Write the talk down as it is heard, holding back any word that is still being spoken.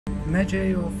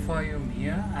Medjay of Fayum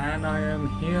here, and I am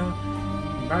here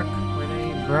back with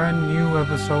a brand new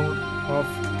episode of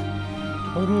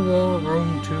Total War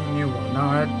Rome 2 New War. Now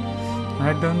I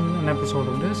had done an episode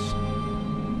of this.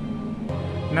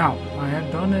 Now I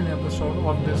had done an episode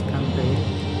of this campaign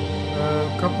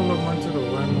a couple of months ago,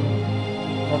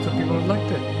 and lots of people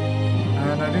liked it.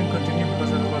 And I didn't continue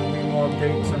because there was going to be more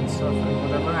updates and stuff and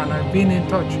whatever. And I've been in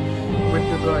touch with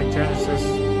the guy Genesis.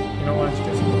 You know what?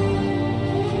 Just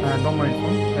don't mind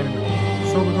him. Anyway,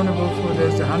 so we're going to go through.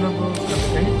 There's the Hannibal's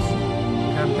campaign,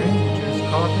 which is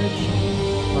Carthage.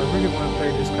 I really want to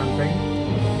play this campaign,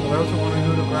 but I also want to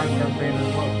do the Grand Campaign as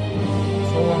well.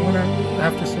 So I'm going to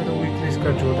have to set a weekly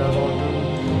schedule that I'll do.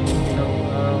 You know,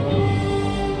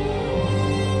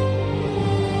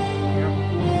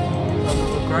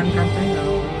 the Grand Campaign, and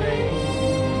I'll do a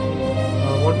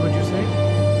what would you say?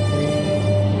 The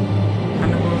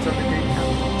Hannibal's campaign.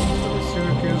 So the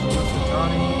Syracuse,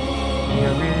 Lusitani, the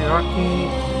Iraqi,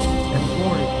 and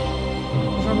Florida.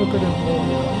 Let's have a look at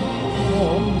Emporium.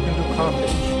 Or we can do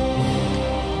Carthage.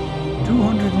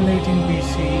 218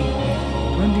 BC,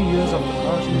 20 years of the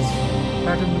Carthage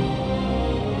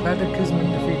cataclysmic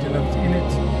defeat in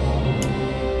its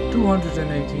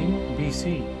 218 BC,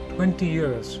 20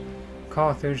 years,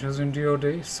 Carthage has endured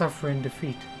a suffering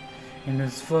defeat in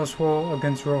its first war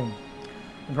against Rome.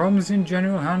 The promising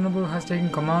General Hannibal has taken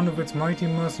command of its mighty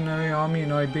mercenary army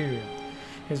in Iberia.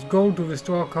 His goal to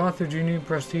restore Carthaginian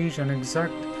prestige and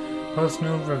exact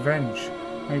personal revenge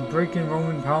by breaking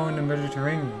Roman power in the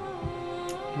Mediterranean.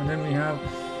 And then we have,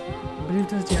 I believe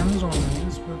there's the Amazon in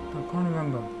this, but I can't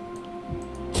remember.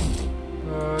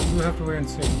 We'll have to wait and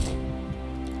see.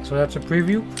 So that's a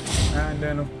preview, and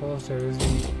then of course there is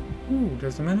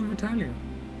there's the Men of Italia.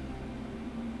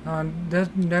 And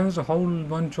there was a whole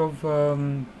bunch of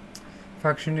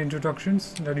faction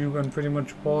introductions that you can pretty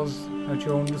much pause at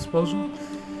your own disposal.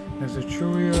 There's the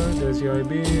Etruria, there's the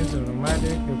Iberians, the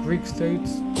Nomadic, the Greek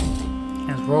states,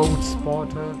 there's Rhodes,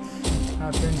 Sparta,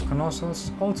 Athens,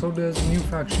 Knossos. Also there's new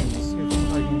factions,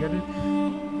 if I can get it.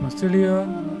 Massilia,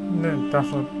 no, that's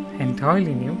not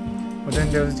entirely new, but then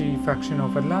there's the faction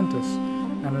of Atlantis.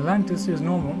 And Atlantis is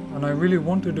normal, and I really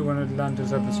want to do an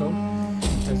Atlantis episode.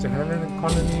 There's the Hellenic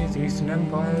colonies, the Eastern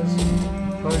empires.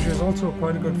 Persia is also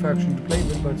quite a good faction to play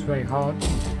with, but it's very hard.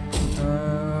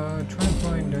 Try and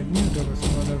find a new, there was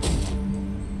some other.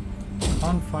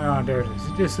 Can't find, there it is.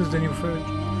 This is the new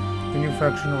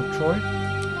faction of Troy.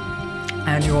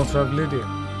 And you also have Lydia.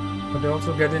 But they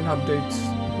also get in updates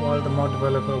while the mod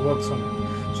developer works on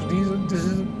it. So this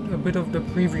is a bit of the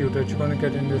preview that you're going to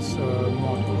get in this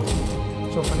mod.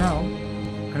 So for now,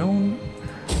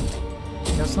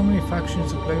 there's so many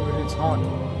factions to play with, it's hard.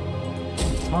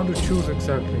 It's hard to choose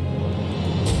exactly.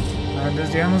 And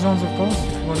there's the Amazons, of course.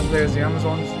 If you want to play as the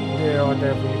Amazons, they are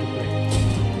there for you to play.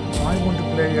 I want to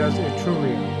play as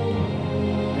Etruria.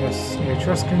 Yes, the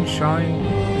Etruscans shine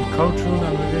in cultural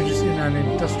and religious and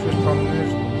industrial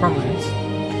prominence,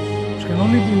 which can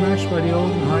only be matched by the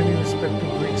old and highly respected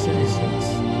Greek city-states.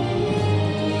 At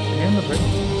the end of it,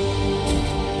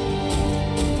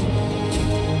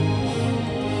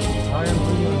 I am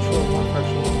really unsure what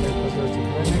faction will play, because there's the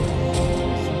Hellenic,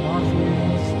 there's the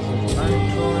Parthians, there's the Germanic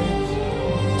tribes.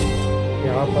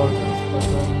 Yeah, I apologize, but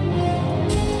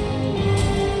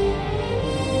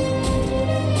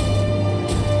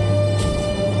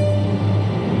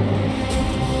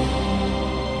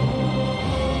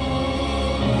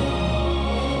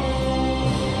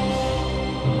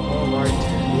alright,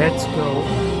 let's go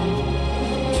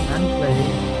and play.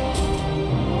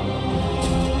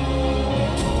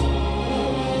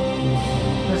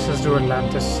 Let's just do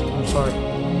Atlantis. I'm sorry.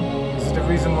 This is the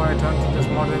reason why I turned to this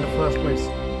mod in the first place.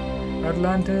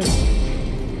 Atlantis.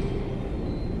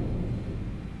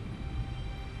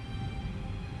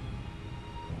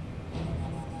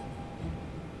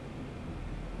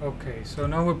 Okay, so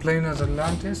now we're playing as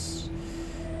Atlantis.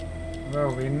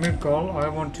 Well, in Midgall, I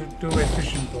want to do a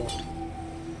fishing port.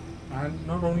 And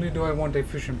not only do I want a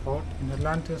fishing port, in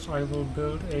Atlantis I will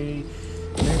build a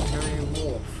military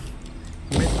wharf.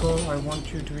 Midgall, I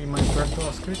want you to be my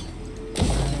breadbasket,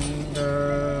 and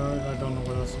I don't know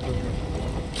what else to do here.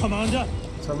 Commander,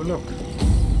 let's have a look.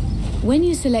 When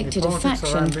you selected a Politics of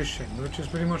faction, ambition, which is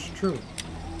pretty much true.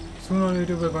 Sooner or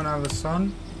later we're going to have a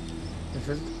son.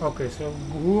 Okay, so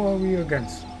who are we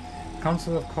against?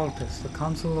 Council of Cultists, the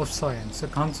Council of Science, the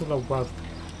Council of Wealth,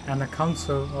 and the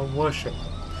Council of Worship.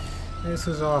 This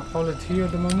is our polity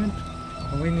at the moment,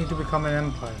 and we need to become an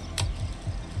empire.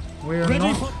 We are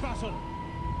not,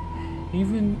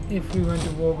 even if we went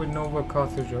to war with Nova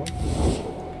Carthage,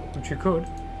 which we could,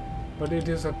 but it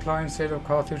is a client state of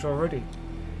Carthage already.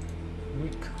 we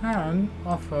can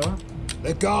offer...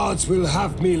 The gods will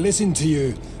have me listen to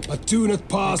you, but do not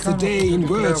pass the day in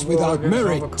words without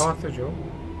merit. Carthage,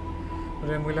 but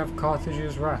then we'll have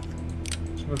Carthage's wrath.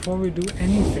 So before we do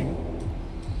anything,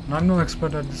 and I'm no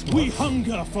expert at this mod. We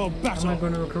hunger for battle. Am I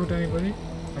going to recruit anybody?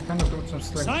 I can recruit some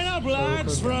slings. Sign up,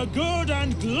 lads, for a good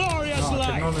and glorious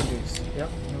life. Technologies. Yep,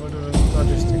 we'll do the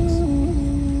logistics.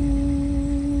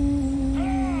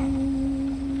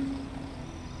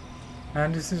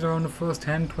 And this is around the first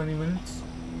 10-20 minutes.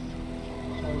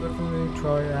 I'll definitely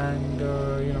try and,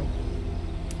 you know,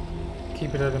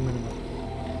 keep it at a minimum.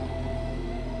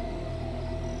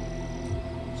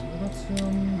 So that's,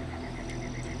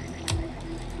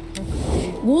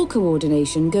 okay. War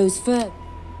coordination goes for...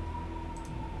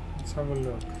 Let's have a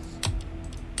look.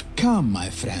 Come, my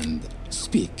friend,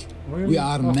 speak. We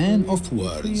are men of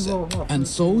words, and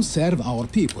so serve our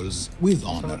peoples with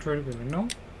honor. No?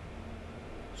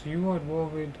 So you are at war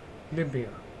with Libya,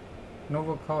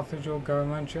 Nova Carthage, or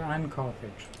Garamantia, and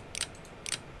Carthage.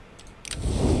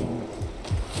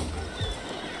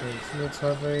 Okay, so let's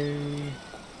have a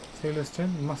sailor's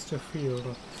tent, muster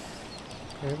field.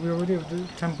 Okay, we already have the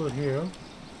temple here.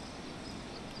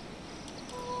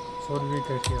 So what do we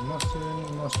get here?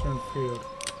 Muster and field.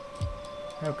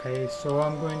 Okay, so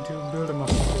I'm going to build a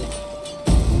muster field.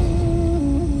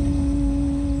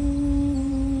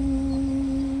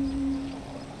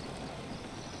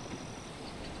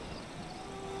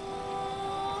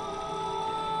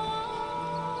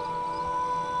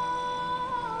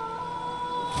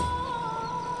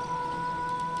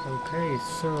 Okay,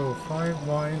 so 5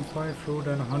 wine, 5 food,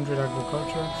 and 100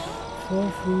 agriculture.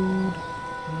 4 food,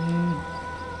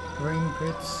 grain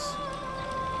pits.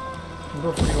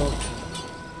 Go for the auction.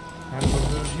 And we'll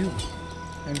build you.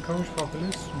 Encourage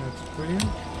populace, that's brilliant.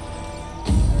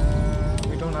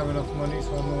 We don't have enough money,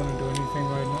 so I'm not going to do anything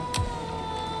right now.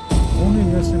 Only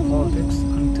invest in politics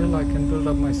until I can build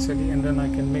up my city, and then I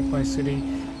can make my city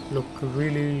look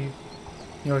really,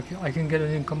 you know, I can get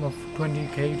an income of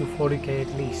 20k to 40k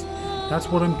at least. That's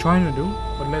what I'm trying to do,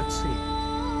 but let's see.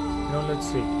 You know, let's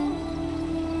see.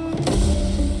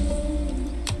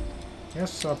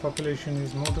 Yes, our population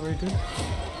is motivated.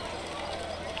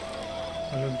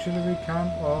 A auxiliary camp,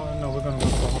 oh no, we're going to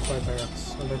go for Hopper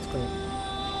barracks, so let's go.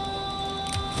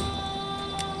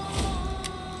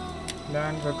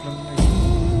 Land reclamation.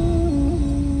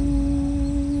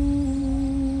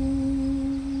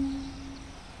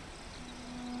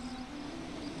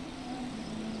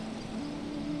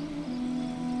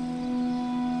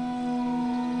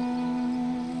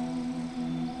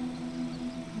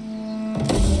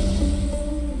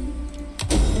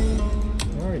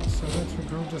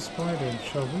 The spy then,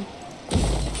 shall we?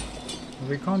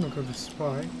 We can't recruit a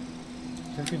spy.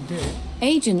 If we did...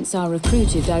 Agents are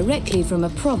recruited directly from a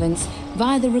province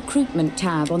via the recruitment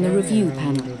tab on the review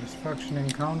panel. Distraction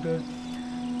encounter.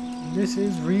 This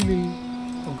is really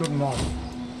a good mod.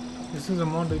 This is a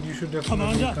mod that you should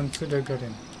definitely consider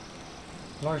getting.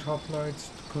 Light hoplites,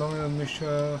 colonial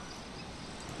militia.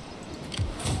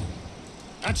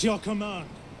 At your command.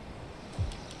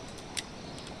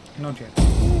 Not yet.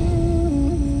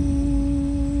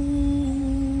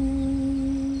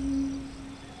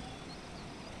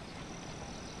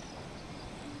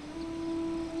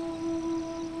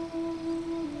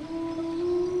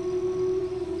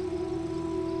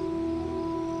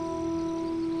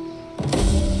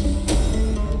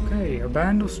 A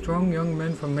band of strong young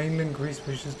men from mainland Greece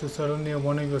wishes to settle near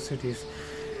one of your cities.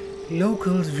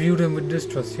 Locals view them with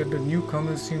distrust, yet the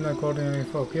newcomers seem like ordinary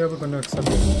folk. Yeah, we're going to accept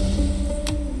it.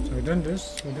 So we've done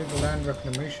this. We did the land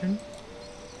reclamation,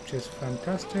 which is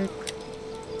fantastic.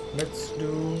 Let's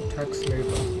do tax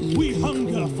labor. We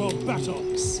hunger for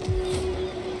battles.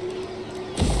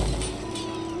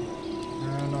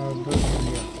 And I'll build it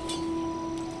here.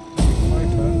 My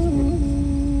turns.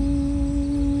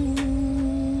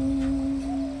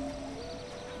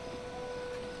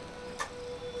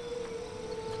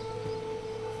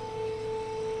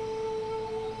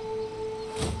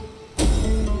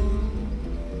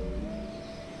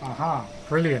 Aha,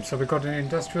 brilliant. So we got an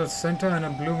industrial center and a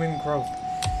blooming growth.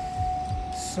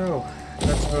 So,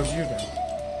 let's build you then.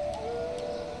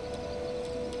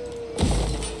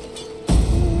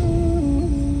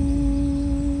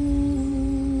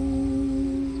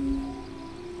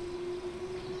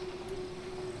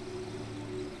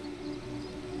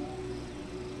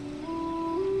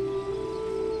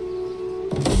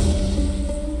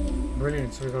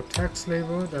 Brilliant. So we got tax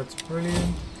labor, that's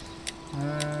brilliant.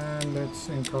 And let's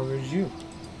encourage you.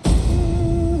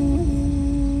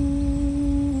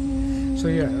 So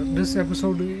yeah, this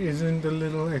episode isn't a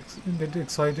little bit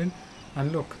exciting.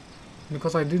 And look,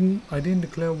 because I didn't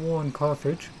declare war on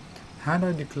Carthage. Had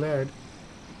I declared,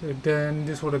 then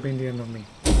this would have been the end of me.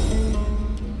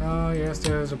 Yes,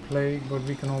 there is a plague, but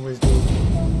we can always do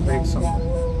a plague somewhere.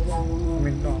 I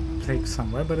mean, not a plague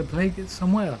somewhere, but a plague is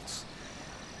somewhere else.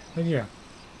 But yeah.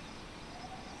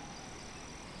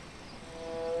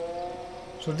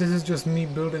 So this is just me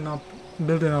building up at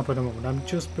the moment. I'm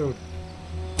just building.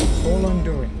 That's all I'm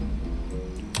doing.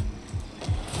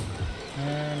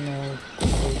 And I'll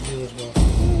you as well.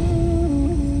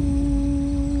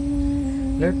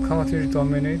 Let Carthage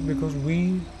dominate, because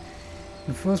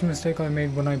the first mistake I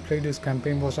made when I played this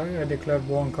campaign was I declared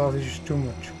war on Carthage too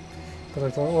much. Because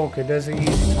I thought, oh, okay, there's an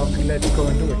easy topic, let's go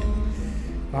and do it.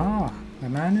 Ah, a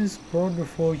man is brought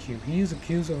before you. He is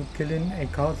accused of killing a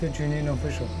Carthaginian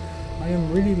official. I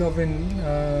am really loving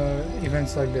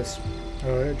events like this.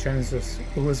 Genesis,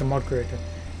 who is a mod creator.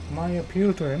 My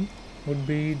appeal to him would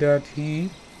be that we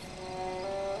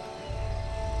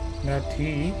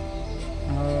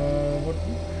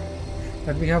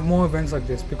have more events like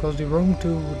this, because the Rome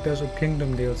 2 Desert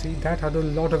Kingdom DLC that had a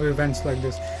lot of events like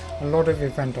this, a lot of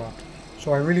event art.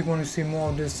 So I really want to see more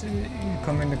of this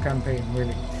come in the campaign.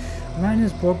 Really, a man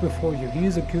is brought before you. He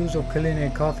is accused of killing a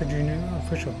Carthaginian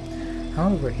official.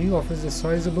 However, he offers a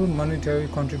sizable monetary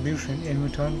contribution in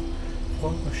return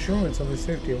for assurance of his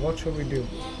safety. What shall we do?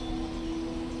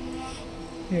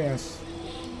 Yes.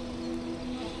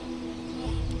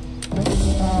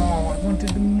 Oh, I wanted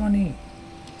the money.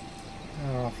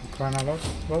 Oh, for crying out loud.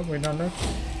 Well, we done that.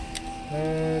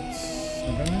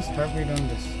 Have we done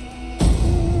this?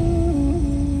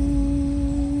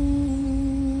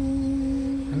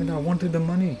 I mean, I wanted the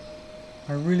money.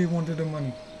 I really wanted the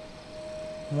money.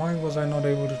 Why was I not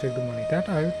able to take the money? That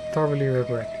I thoroughly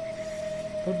regret.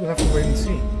 But we'll have to wait and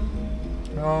see.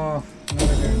 Oh,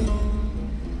 not again.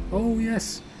 Oh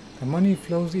yes, the money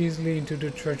flows easily into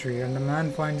the treasury, and the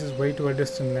man finds his way to a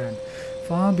distant land,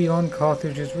 far beyond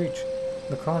Carthage's reach.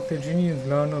 The Carthaginians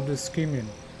learn of this scheming,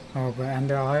 however, and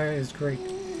their ire is great.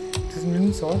 It is an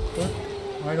insult, but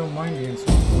I don't mind the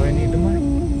insult, because I need the money.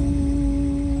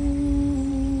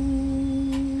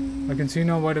 I can see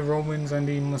now why the Romans and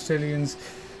the Massilians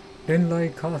didn't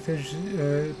like Carthage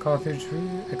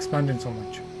expanding so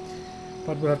much.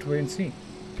 But we'll have to wait and see.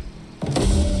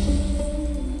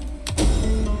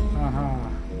 Aha.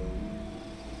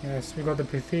 Yes, we got the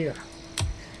Pythia.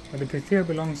 But the Pythia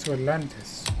belongs to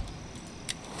Atlantis.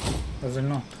 Does it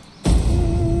not?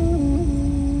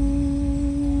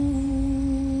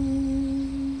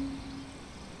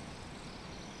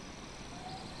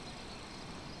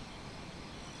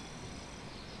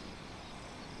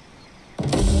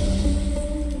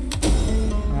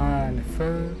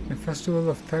 The Festival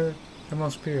of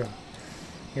Thermosphere.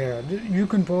 Yeah, you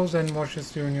can pause and watch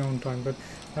this during your own time, but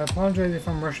I apologize if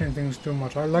I'm rushing things too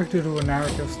much. I like to do a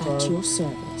narrative style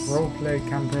roleplay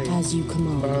campaign. As you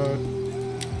command. But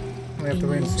we have to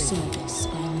wait and see.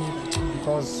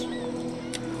 Because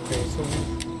okay, so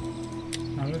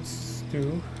now let's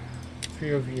do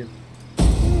 3 of you.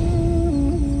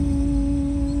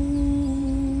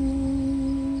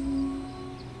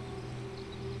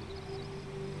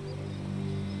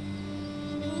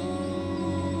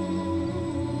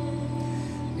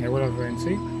 Yeah, whatever, and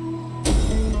see.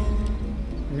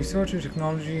 Research and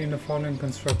technology in the following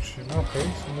construction. Okay,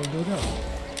 so we'll do that.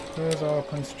 Where's our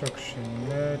construction?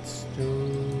 Let's do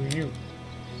you.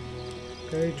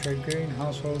 Okay, trade gain,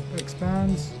 household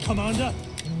expands. Commander!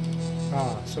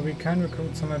 Ah, so we can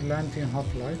recruit some Atlantean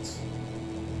hoplites.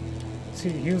 See,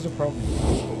 here's the problem.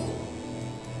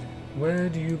 Where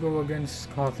do you go against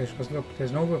Carthage? Because look,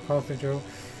 there's no Carthage,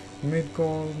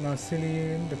 Mid-Gaul,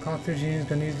 Massilian, the Carthaginians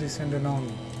can easily send an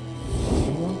army.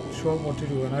 I'm not sure what to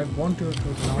do, and I want to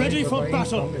recruit an army, Ready but for my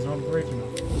battle. income is not great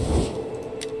enough.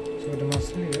 So the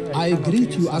Massilia, I cannot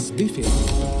greet you use as them. befit.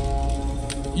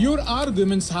 Your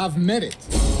arguments have merit.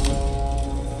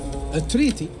 A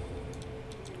treaty?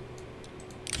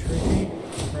 Treaty?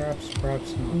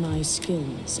 Perhaps not. My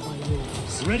skills are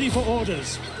yours. Ready for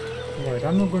orders. Right,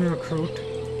 I'm not going to recruit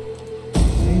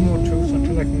any more troops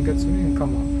until I can get some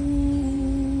income up.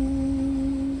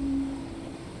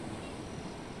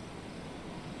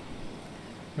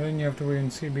 Then you have to wait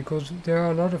and see, because there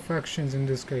are a lot of factions in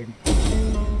this game.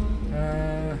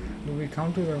 Do we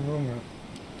counter the rumor?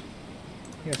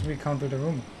 Yes, we counter the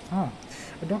rumor. Ah,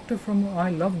 a doctor from...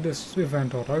 I love this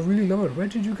event art. I really love it. Where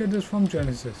did you get this from,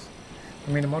 Genesis?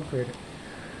 I mean, a mod creator.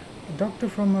 A doctor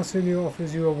from Massilia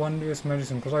offers you a wondrous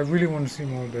medicine, because I really want to see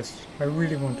more of this. I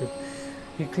really want to.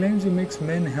 He claims it makes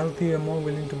men healthier, more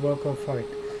willing to work or fight.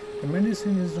 The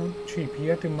medicine is not cheap,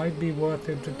 yet it might be worth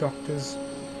it. The doctor's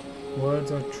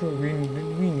words are true. We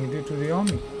need it to the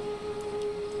army.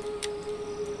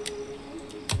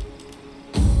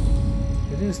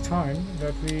 it is time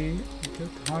that we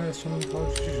hire some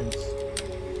politicians.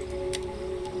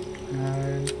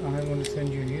 And I want to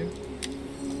send you here.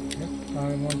 Yep,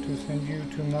 I want to send you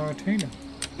to Mauritania.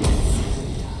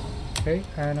 Okay,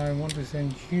 and I want to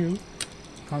send you,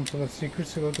 Council of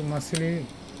Secrets, to go to Massilia.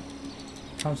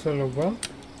 Council of Wealth,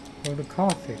 go to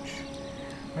Carthage.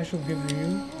 I will give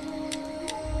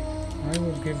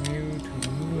you to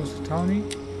Lusitani,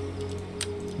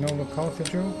 Nova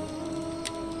Carthago.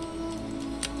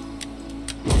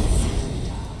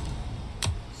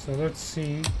 So let's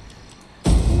see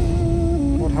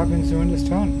what happens during this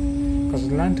turn. Because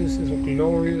Atlantis is a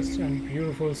glorious and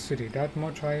beautiful city. That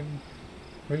much I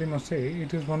really must say.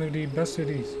 It is one of the best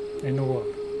cities in the world.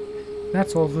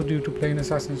 That's also due to playing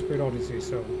Assassin's Creed Odyssey,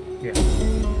 so yeah.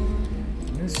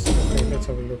 Okay, let's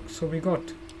have a look. So we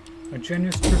got a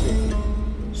generous tribute.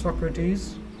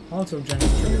 Socrates, also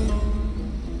generous tribute.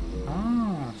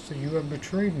 Ah, so you have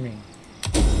betrayed me.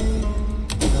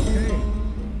 Okay.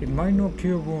 It might not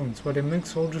cure wounds, but it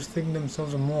makes soldiers think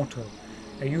themselves immortal.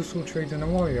 A useful trait in a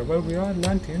warrior. Well, we are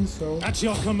Atlanteans, so... At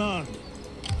your command.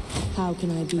 How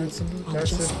can I be?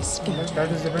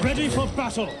 That is the Ready for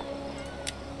battle.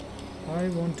 I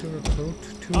want to recruit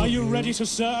two. Are you ready to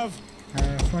serve?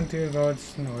 Frontier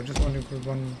guards. No, I just want to recruit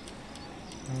one.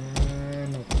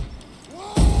 No.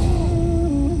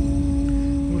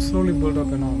 We'll slowly build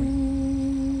up an army.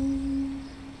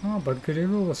 Oh, but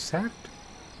Guerrero was sacked?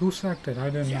 Who sacked it? I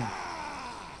don't know.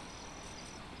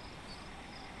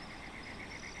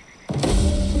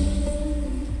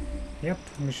 Yep,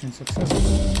 mission successful.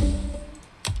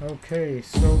 Okay,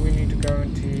 so we need to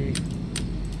guarantee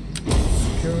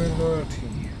secure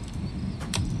loyalty.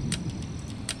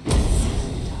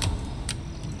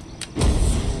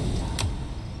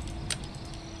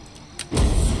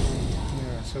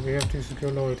 Yeah, so we have to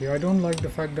secure loyalty. I don't like the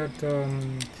fact that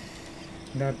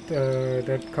that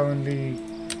currently,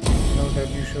 that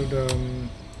you should.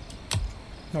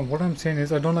 No, what I'm saying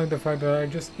is I don't like the fact that I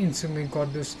just instantly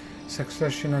got this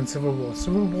succession and civil war.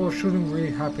 Civil war shouldn't really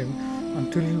happen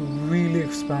until you really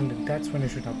expand it. That's when it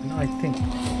should happen, I think.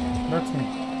 That's me.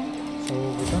 So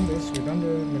we've done this, we've done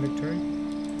the military.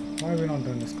 Why have we not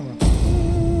done this? Come on.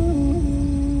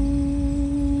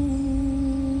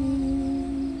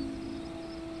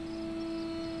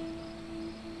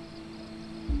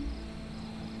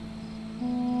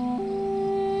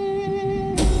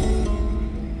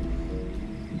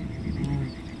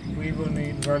 We will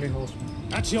need rally horsemen.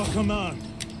 At your command.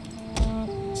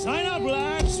 Sign up,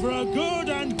 lads, for a good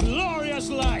and glorious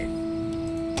life.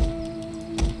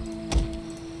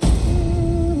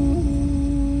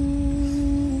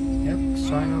 Yep,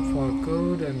 sign up for a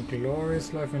good and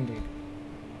glorious life indeed.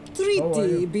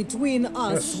 Treaty between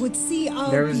us would see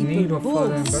our there is need of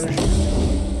further embellishment.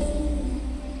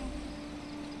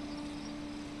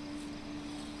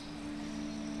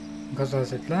 Because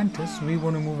as Atlantis, we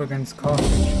want to move against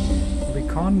Carthage. We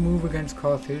can't move against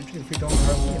Carthage if we don't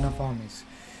have enough armies.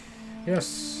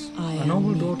 Yes, a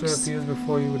noble daughter appears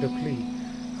before you with a plea.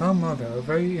 Her mother, a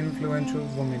very influential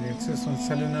woman, insists on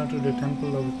sending her to the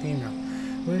temple of Athena,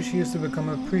 where she is to become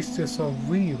a priestess of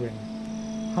weaving.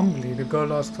 Humbly, the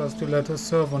girl asks us to let her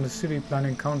serve on the city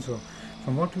planning council.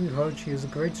 From what we heard, she is a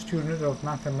great student of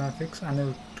mathematics, and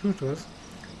her tutors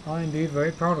are indeed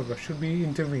very proud of her. Should we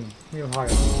intervene? We'll hire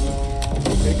her.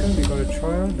 Taken, we got a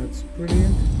trial, that's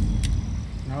brilliant.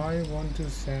 Now I want to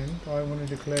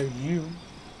declare you.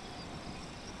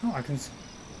 No, I can.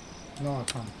 No, I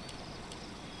can't.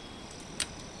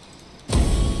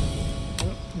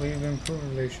 Well, we've improved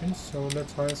relations, so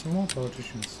let's hire some more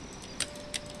politicians.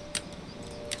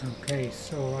 Okay,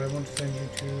 so I want to send you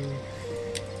to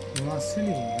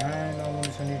Massilia, and I want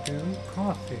to send you to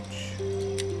Carthage.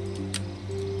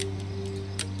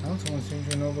 I also want to send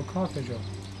you to Nova Carthago.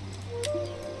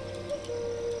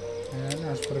 And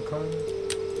as for the card,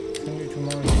 send you to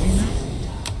Mauritania.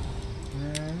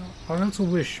 I also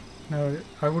wish,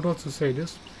 I would also say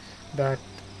this, that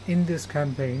in this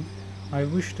campaign, I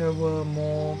wish there were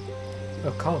more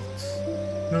cults.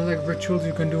 You know, like rituals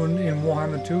you can do in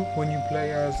Warhammer 2 when you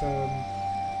play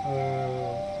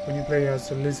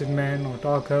as a lizard man or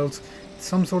dark elves.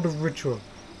 Some sort of ritual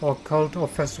or cult or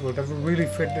festival that would really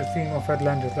fit the theme of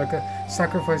Atlantis, like a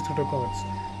sacrifice to the gods,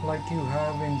 like you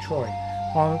have in Troy.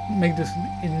 I'll make this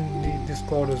in the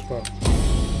Discord as well.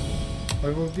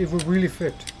 It will really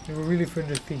fit. It will really fit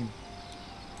the theme.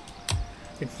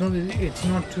 It's not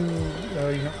too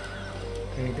you know.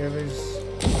 Okay, there is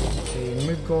a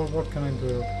Midgard. What can I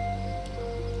build?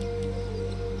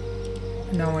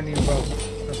 Now I need wealth.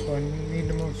 That's what I need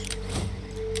the most.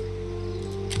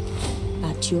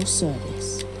 At your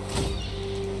service.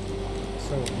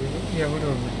 So, we're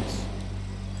doing minutes.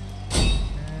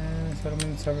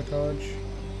 Settlement sabotage.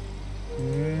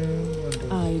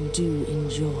 I do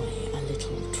enjoy a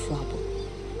little trouble.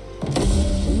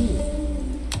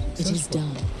 It is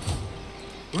done.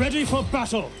 Ready for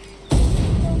battle!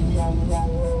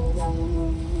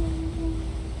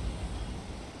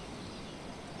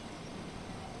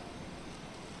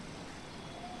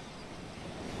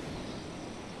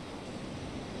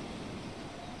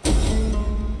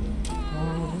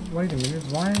 Wait a minute,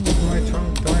 why was my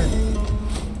child dying?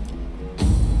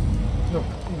 Look,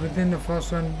 within the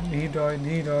first one, he died.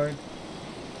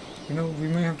 You know, we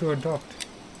may have to adopt.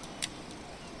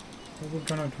 We're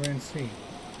gonna try and see.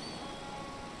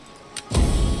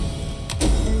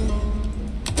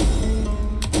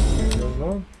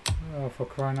 Log? Oh, for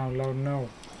crying out loud, no.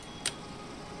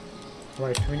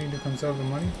 Right, we need to conserve the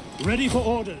money. Ready for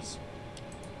orders!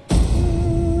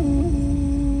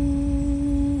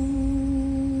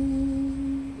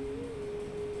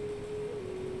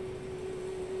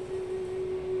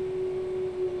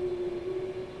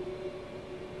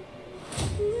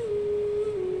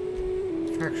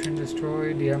 Faction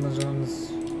destroyed, the Amazons.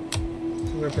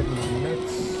 So we're picking up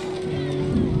nets.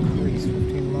 Increase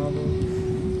 15 marble.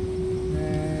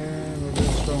 And we'll do a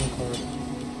strong card.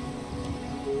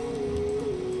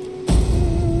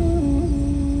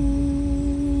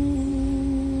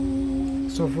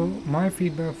 So for my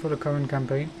feedback for the current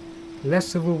campaign, less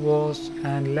civil wars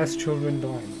and less children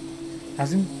dying.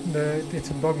 As in,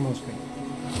 it's a bug mostly.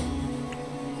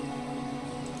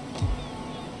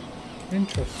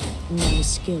 Interesting. My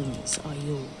skills are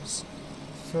yours.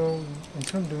 So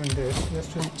instead of doing this, let's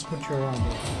just put you around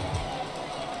here.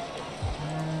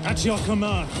 At your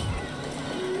command!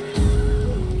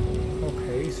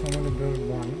 Okay, so I'm gonna build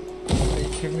one. Okay,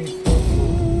 give me 4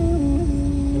 food.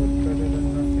 But better than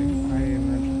nothing, I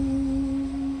imagine.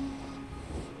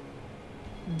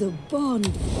 The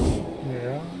bond.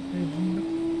 Yeah.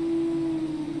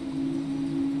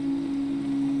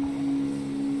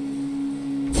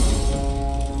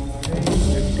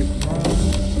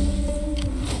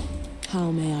 How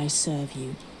may I serve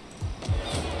you?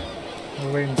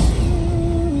 I'll wait and see.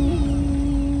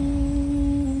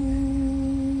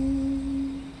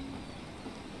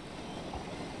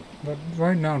 But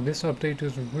right now, this update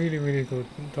is really good.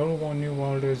 Total War New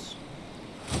World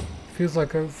feels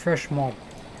like a fresh mob.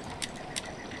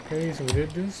 Okay, so we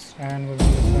did this, and we're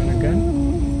going to turn again.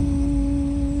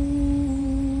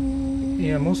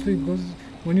 Yeah, mostly because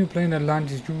when you're playing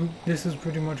Atlantis, this is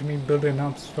pretty much me building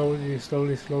up slowly.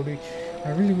 I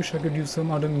really wish I could use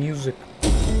some other music.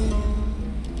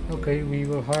 Okay, we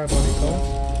will hire bodyguards.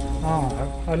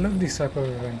 I love these type of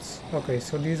events. Okay,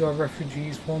 so these are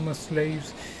refugees, former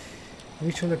slaves.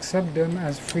 We shall accept them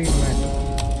as freedmen.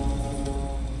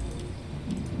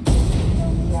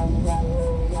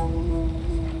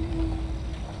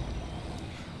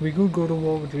 We could go to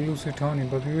war with the Lusitani,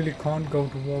 but we really can't go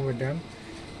to war with them.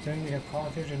 Then we have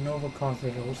Carthage and Nova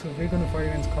Carthage also. If we're going to fight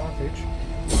against Carthage,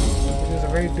 it is a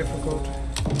very difficult...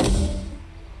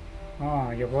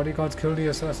 your bodyguards killed the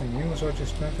assassin. You must watch your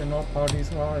strength and all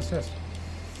parties are assessed.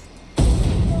 It's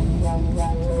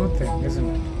a good thing, isn't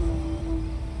it?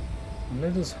 And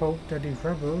let us hope that the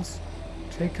rebels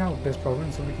take out this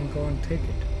province so we can go and take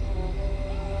it.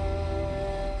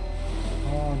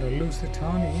 The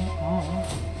Lusitani.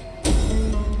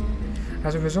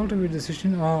 As a result of your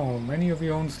decision, many of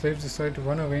your own slaves decided to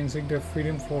run away and seek their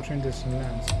freedom, fortune, in distant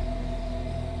lands.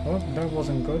 Oh, that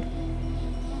wasn't good.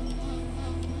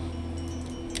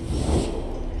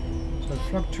 So it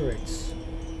fluctuates.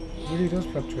 It really does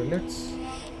fluctuate. Let's...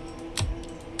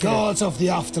 Gods of the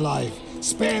afterlife,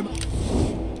 spare me.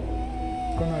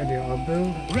 Got an idea. I'll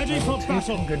build... Ready for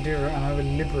battle! Gadira and I will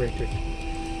liberate it.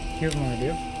 Here's my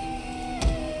idea.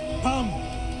 Come!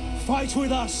 Fight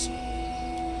with us!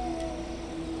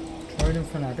 Trident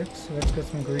fanatics. So let's get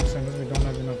some Greek centers. We don't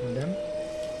have enough of them.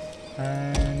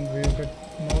 And we'll get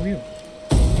more of you.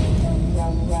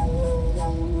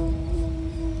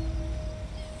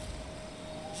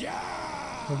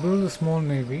 We'll build a small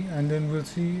navy and then we'll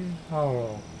see.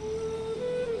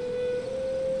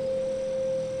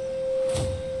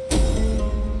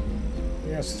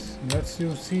 Yes, let's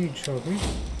do siege, shall we?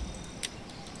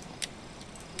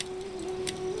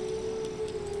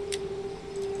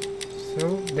 So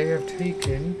they have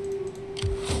taken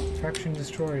Faction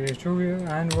Destroyer, Etruria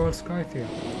and Royal Scythia.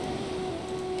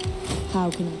 How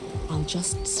can I? I'll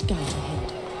just scout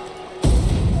ahead.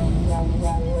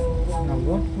 Now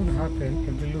what would happen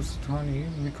if the Lusitani,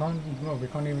 we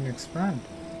can't even expand.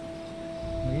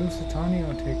 The Lusitani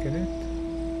are taking it.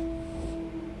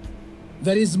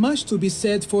 There is much to be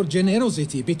said for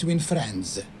generosity between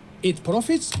friends. It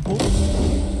profits both.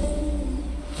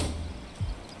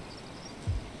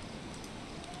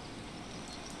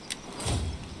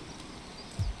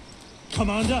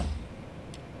 Commander?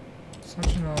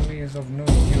 Such an army is of no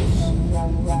use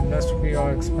unless we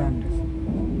are expanded.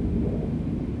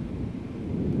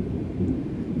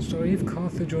 So if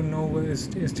Carthage or Nova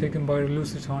is taken by the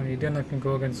Lusitani, then I can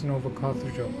go against Nova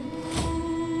Carthage. But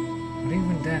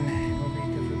even then, it will be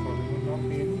difficult. It will not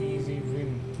be an easy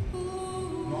win.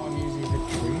 Not an easy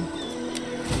victory.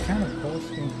 We can, of course,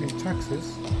 increase taxes.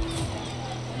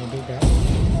 We'll do that.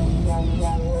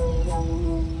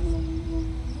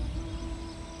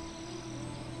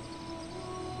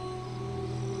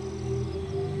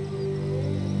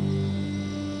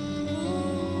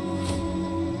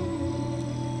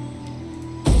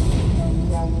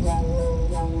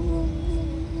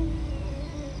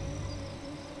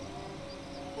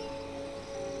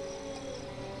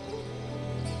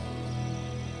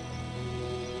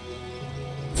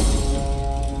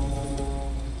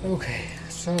 Okay,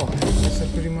 so this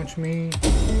is pretty much me.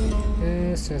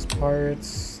 This is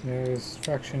pirates. There's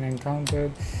faction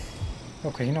encountered.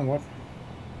 Okay, you know what?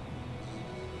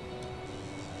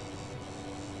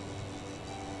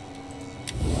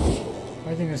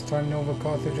 I think it's time Nova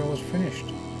Carthage was finished.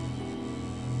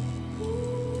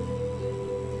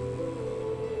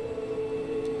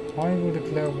 I will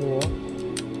declare war.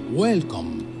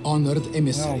 Welcome, honored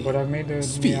emissary. No, but I made it.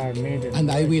 Speak, yeah, I made it. and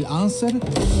right. I will answer.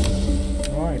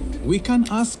 Right. We can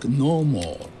ask no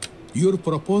more. Your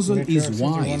proposal is You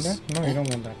want wise. that? No, you don't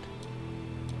want that.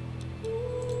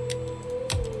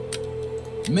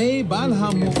 May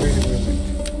Balham,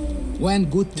 when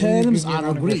good terms are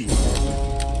agreed,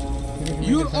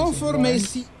 your offer may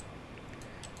see.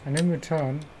 And in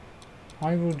return,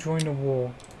 I will join a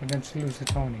war against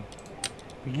Lusitani.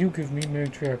 But you give me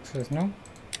military access, no?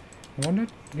 You want it?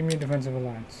 Give me a defensive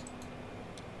alliance.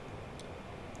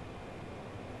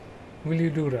 Will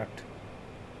you do that?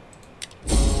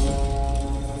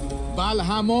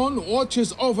 Balhamon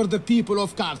watches over the people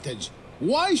of Carthage.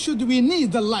 Why should we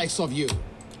need the likes of you?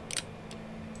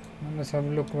 Now let's have a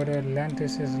look whether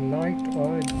Atlantis is liked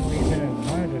or even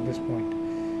admired at this point.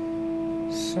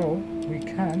 So, we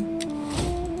can...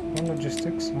 No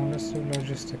logistics. Now let's do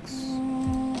logistics.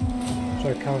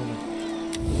 Sorry, cavalry.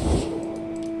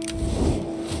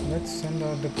 Let's send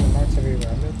out diplomats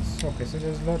everywhere. Okay, so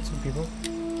there's lots of people.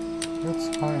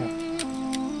 Let's hire.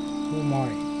 Who am I?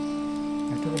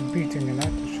 I took a beating in that. I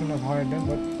shouldn't have hired them,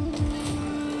 but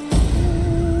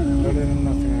better than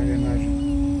nothing, I imagine.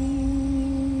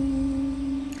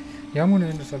 Yeah, I'm going to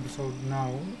end this episode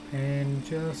now in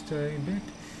just a bit.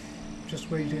 Just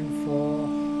waiting for...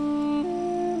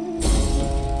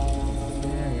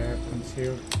 Yeah,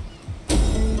 concealed.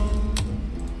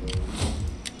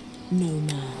 No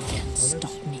man can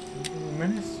stop me.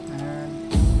 Menace and...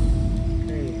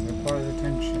 Okay, requires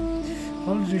attention.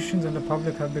 Politicians and the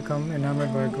public have become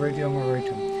enamored by a great young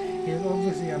orator. He is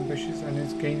obviously ambitious and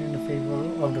is gaining the favor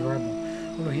of the rabble.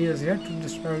 Although he has yet to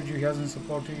disparage you, he hasn't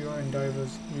supported your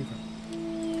endeavors either.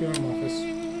 Give him office.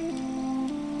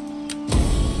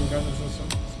 He gathers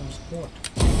some support.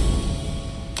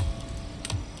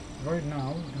 Right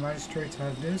now, the magistrates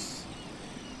have this.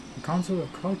 The Council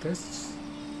of Cultists.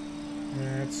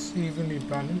 It's evenly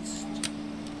balanced.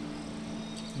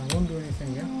 I won't do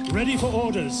anything yet. Ready for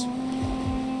orders.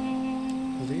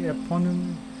 The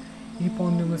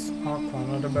eponymous Archon,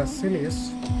 or the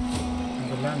Basilius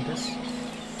of Atlantis.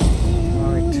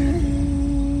 Right.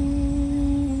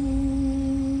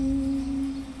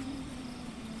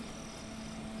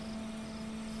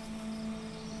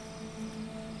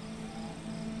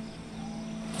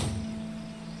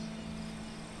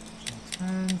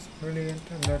 Expands, brilliant,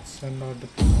 and let's send our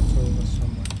diplomats over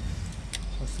somewhere.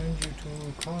 So send you to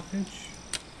Carthage.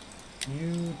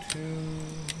 You to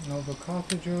Nova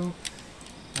Carthage,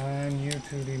 and you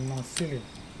to the Marsilia.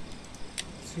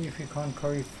 See if you can't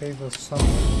curry favor somewhere,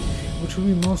 which will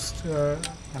be most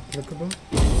applicable.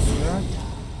 Do that.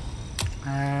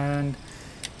 And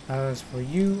as for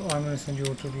you, I'm going to send you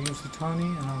over to the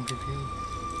Lusitani, and I'll give you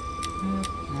that,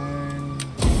 and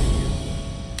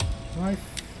life.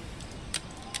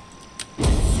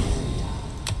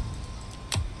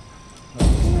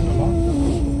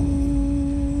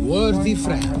 Worthy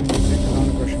friend.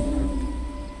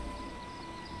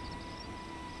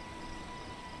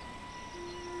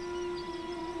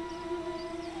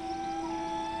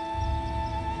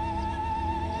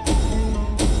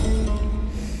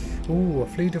 Ooh, a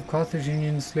fleet of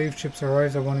Carthaginian slave ships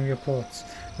arrives at one of your ports.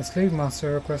 The slave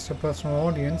master requests a personal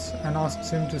audience and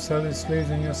asks him to sell his slaves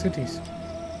in your cities.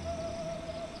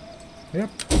 Yep.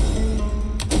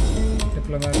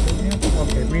 Diplomatic. Yep.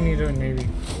 Okay, we need a navy.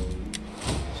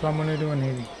 So I'm gonna do a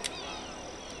navy.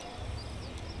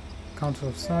 Council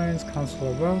of Science, Council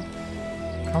of Wealth,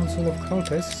 Council of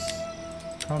Cultists,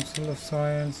 Council of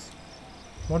Science.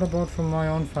 What about from my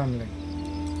own family?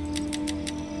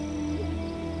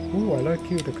 Ooh, I like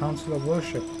you, the Council of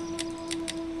Worship.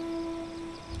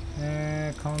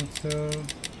 Council.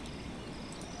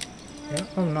 Yeah.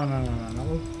 Oh, no.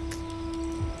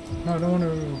 No, I don't want to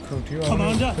recruit you.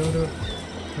 Commander! I want to build a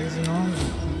reason army.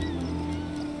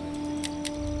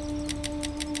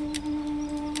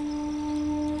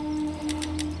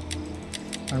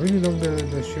 I really love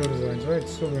the show designs, right?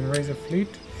 So we're gonna raise a fleet.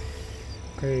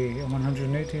 Okay,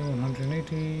 180,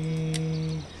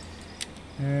 180.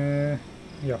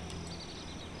 Yeah.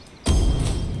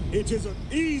 It isn't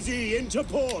easy into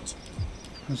port.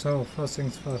 So first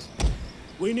things first.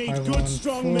 We need I good, want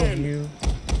strong men.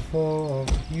 Four of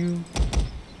you.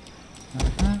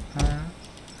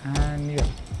 And yeah.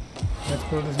 Let's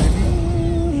build this navy.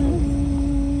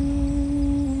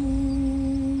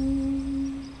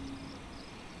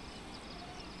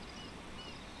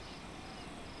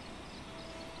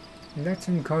 Let's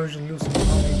encourage the Lucent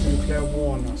army to declare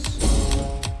war on us.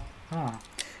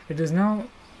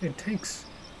 It takes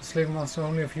the slave master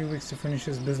only a few weeks to finish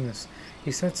his business.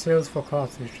 He sets sails for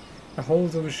Carthage, the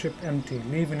holds of his ship empty,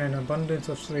 leaving an abundance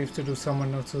of slaves to do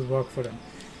someone else's work for them.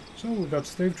 So we got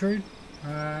slave trade,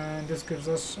 and this gives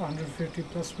us 150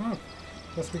 plus work.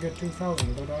 Plus we get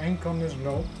 2,000, but our income is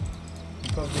low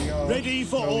because we are ready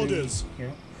for orders.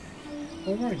 Yeah.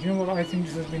 Alright, you know what, I think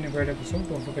this has been a great episode.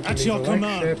 Don't forget to At leave your a like,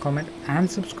 command. share, comment and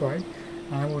subscribe.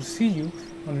 And I will see you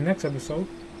on the next episode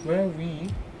where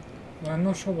I'm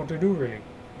not sure what to do really.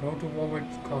 Go to war with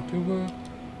Carthuga,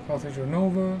 Carthage or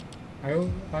Nova,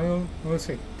 we'll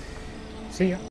see. See ya.